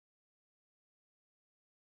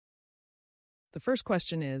The first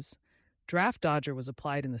question is, Draft Dodger was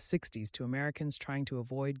applied in the 60s to Americans trying to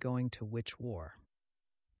avoid going to which war?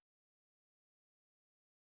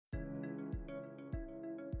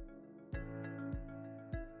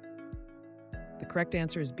 The correct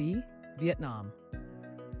answer is B, Vietnam.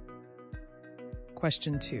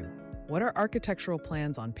 Question 2. What are architectural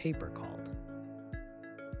plans on paper called?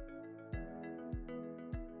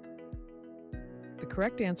 The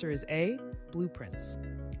correct answer is A, blueprints.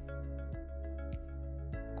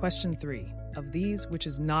 Question 3. Of these, which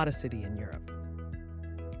is not a city in Europe?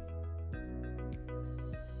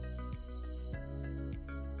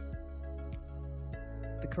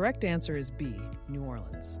 The correct answer is B, New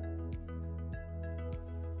Orleans.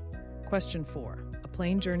 Question 4. A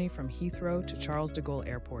plane journey from Heathrow to Charles de Gaulle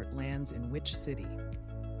Airport lands in which city?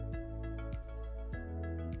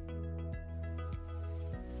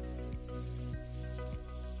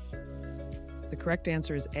 The correct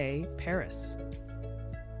answer is A, Paris.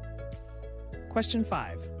 Question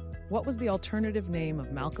 5. What was the alternative name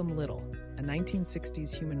of Malcolm Little, a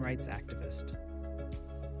 1960s human rights activist?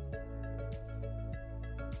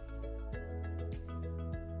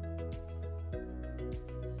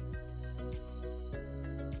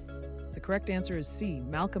 The correct answer is C,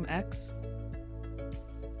 Malcolm X.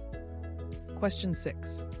 Question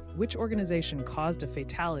 6. Which organization caused a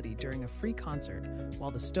fatality during a free concert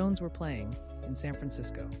while the Stones were playing in San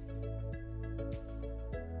Francisco?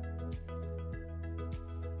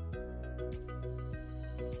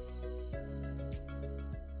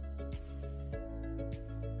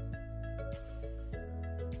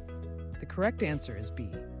 The correct answer is B,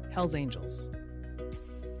 Hells Angels.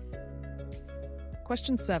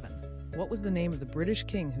 Question 7. What was the name of the British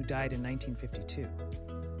king who died in 1952?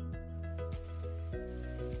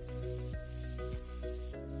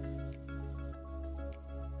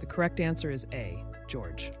 The correct answer is A,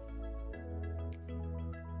 George.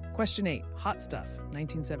 Question 8. Hot Stuff,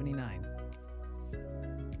 1979.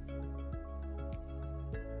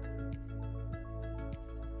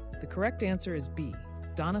 The correct answer is B,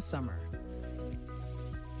 Donna Summer.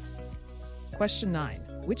 Question 9.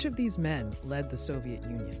 Which of these men led the Soviet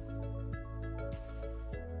Union?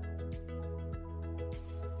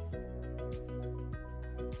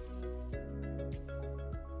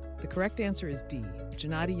 The correct answer is D,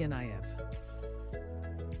 Gennady Yanayev.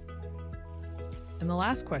 And the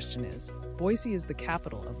last question is, Boise is the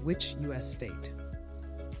capital of which U.S. state?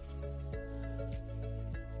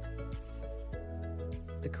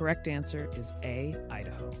 The correct answer is A,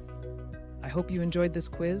 Idaho. I hope you enjoyed this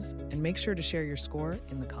quiz, and make sure to share your score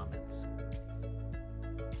in the comments.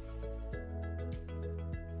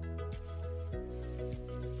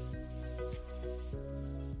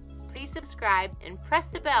 Please subscribe and press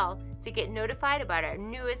the bell to get notified about our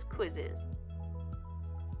newest quizzes.